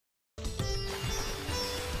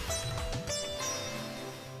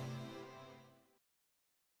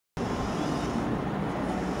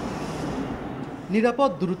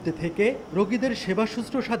নিরাপদ দূরত্বে থেকে রোগীদের সেবা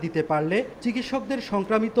শুশ্রূষা দিতে পারলে চিকিৎসকদের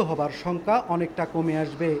সংক্রামিত হবার শঙ্কা অনেকটা কমে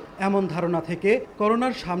আসবে। এমন ধারণা থেকে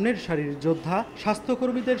করোনার সামনের সারির যোদ্ধা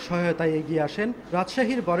স্বাস্থ্যকর্মীদের সহায়তায় এগিয়ে আসেন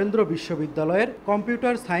রাজশাহীর বরেন্দ্র বিশ্ববিদ্যালয়ের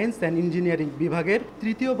কম্পিউটার সায়েন্স অ্যান্ড ইঞ্জিনিয়ারিং বিভাগের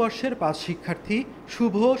তৃতীয় বর্ষের 5 শিক্ষার্থী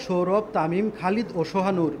শুভ, সৌরভ, তামিম, খালিদ ও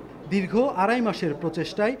সোহানুর। দীর্ঘ 2.5 মাসের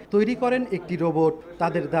প্রচেষ্টায় তৈরি করেন একটি রোবট।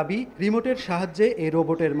 তাদের দাবি, রিমোটের সাহায্যে এই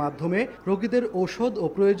রোবটের মাধ্যমে রোগীদের ঔষধ ও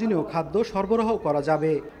প্রয়োজনীয় খাদ্য সরবরাহ করা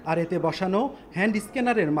যাবে। আর এতে বসানো হ্যান্ড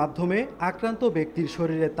স্ক্যানারের মাধ্যমে আক্রান্ত ব্যক্তির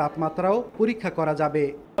শরীরের তাপমাত্রাও পরীক্ষা করা যাবে।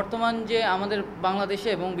 বর্তমান যে আমাদের বাংলাদেশে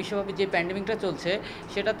এবং বিশ্বব্যাপী যে প্যান্ডেমিকটা চলছে,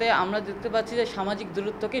 সেটাতে আমরা দেখতে পাচ্ছি যে সামাজিক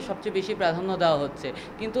দূরত্বকে সবচেয়ে বেশি প্রাধান্য দেওয়া হচ্ছে।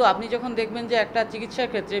 কিন্তু আপনি যখন দেখবেন যে একটা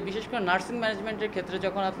চিকিৎসার ক্ষেত্রে, বিশেষ করে নার্সিং ম্যানেজমেন্টের ক্ষেত্রে,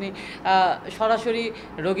 যখন আপনি সরাসরি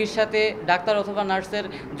রোগীর সাথে ডাক্তার অথবা নার্সের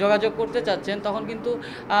যোগাযোগ করতে চাচ্ছেন, তখন কিন্তু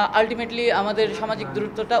আলটিমেটলি আমাদের সামাজিক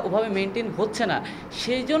দূরত্বটা ওভাবে মেনটেন হচ্ছে না।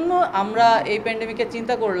 সেই জন্য আমরা এই প্যান্ডেমিকে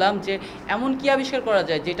চিন্তা করলাম যে এমন কী আবিষ্কার করা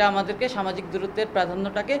যায় যেটা আমাদেরকে সামাজিক দূরত্বের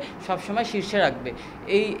প্রাধান্যটাকে সবসময় শীর্ষে রাখবে।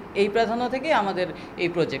 এই প্রাধান্য থেকে আমাদের এই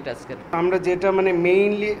প্রজেক্ট আজকের। আমরা যেটা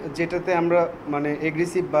মেইনলি যেটাতে আমরা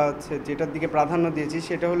এগ্রেসিভ বা যেটার দিকে প্রাধান্য দিয়েছি,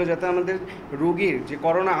 সেটা হলো যাতে আমাদের রোগীর যে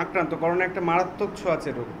করোনা আক্রান্ত, করোনা একটা মারাত্মক ছোঁয়াচে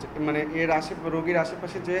রোগ, এর রোগীর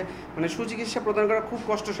আশেপাশে যে সুচিকিৎসা প্রদান করা খুব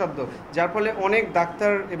কষ্টসাধ্য, যার ফলে অনেক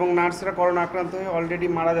ডাক্তার এবং নার্সরা করোনা আক্রান্ত হয়ে অলরেডি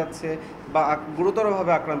মারা যাচ্ছে বা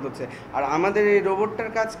গুরুতরভাবে আক্রান্ত হচ্ছে। আর আমাদের এই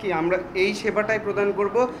রোবটটার কাজ কি, আমরা এই সেবাটাই প্রদান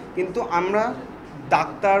করব, কিন্তু আমরা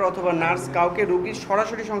ডাক্তার অথবা নার্স কাউকে রোগীর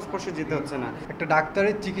সরাসরি সংস্পর্শে যেতে হচ্ছে না। একটা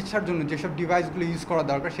ডাক্তারের চিকিৎসার জন্য যেসব ডিভাইসগুলো ইউজ করা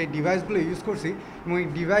দরকার, সেই ডিভাইসগুলো ইউজ করছি, এবং এই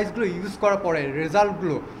ডিভাইসগুলো ইউজ করার পরে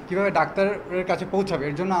রেজাল্টগুলো কীভাবে ডাক্তারের কাছে পৌঁছাবে,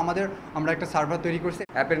 এর জন্য আমরা একটা সার্ভার তৈরি করছি।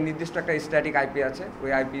 অ্যাপের নির্দিষ্ট একটা স্ট্যাটিক আইপি আছে, ওই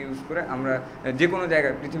আইপি ইউজ করে আমরা যে কোনো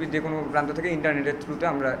জায়গায়, পৃথিবীর যে কোনো প্রান্ত থেকে ইন্টারনেটের থ্রুতে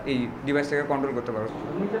আমরা এই ডিভাইসটাকে কন্ট্রোল করতে পারবো।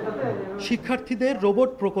 শিক্ষার্থীদের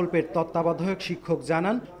রোবট প্রকল্পের তত্ত্বাবধায়ক শিক্ষক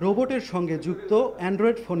জানান, রোবটের সঙ্গে যুক্ত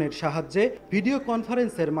অ্যান্ড্রয়েড ফোনের সাহায্যে ভিডিও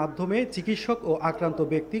কনফারেন্সের মাধ্যমে চিকিৎসক ও আক্রান্ত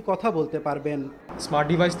ব্যক্তি কথা বলতে পারবেন। স্মার্ট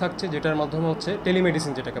ডিভাইস থাকছে, যেটার মাধ্যমে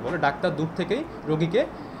টেলিমেডিসিন যেটাকে বলে, ডাক্তার দূর থেকেই রোগীকে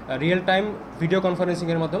রিয়েল টাইম ভিডিও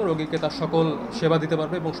কনফারেন্সিংয়ের মাধ্যমে রোগীকে তার সকল সেবা দিতে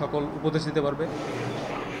পারবে এবং সকল উপদেশ দিতে পারবে।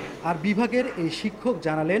 আর বিভাগের এই শিক্ষক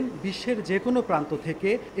জানালেন, বিশ্বের যে কোনো প্রান্ত থেকে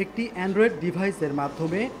একটি অ্যান্ড্রয়েড ডিভাইসের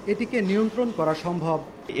মাধ্যমে এটিকে নিয়ন্ত্রণ করা সম্ভব।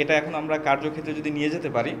 এটা এখন আমরা কার্যক্ষেত্রে যদি নিয়ে যেতে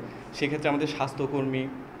পারি, সেক্ষেত্রে আমাদের স্বাস্থ্যকর্মী,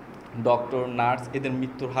 ডক্টর, নার্স, এদের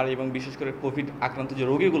মৃত্যুর হার এবং বিশেষ করে কোভিড আক্রান্ত যে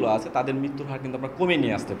রোগীগুলো আছে তাদের মৃত্যুর হার কিন্তু আমরা কমে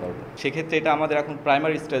নিয়ে আসতে পারবো। সেক্ষেত্রে এটা আমাদের এখন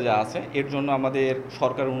প্রাইমারি স্টেজে আছে, এর জন্য আমাদের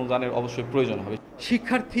সরকার অনুদানের অবশ্যই প্রয়োজন হবে।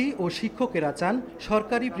 শিক্ষার্থী ও শিক্ষকেরা চান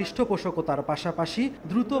সরকারি পৃষ্ঠপোষকতার পাশাপাশি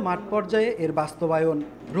দ্রুত মাঠ পর্যায়ে এর বাস্তবায়ন।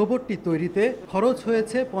 রোবটটি তৈরিতে খরচ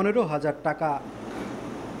হয়েছে 15,000 টাকা।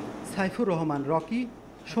 সাইফুর রহমান রকি,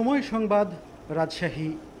 সময় সংবাদ, রাজশাহী।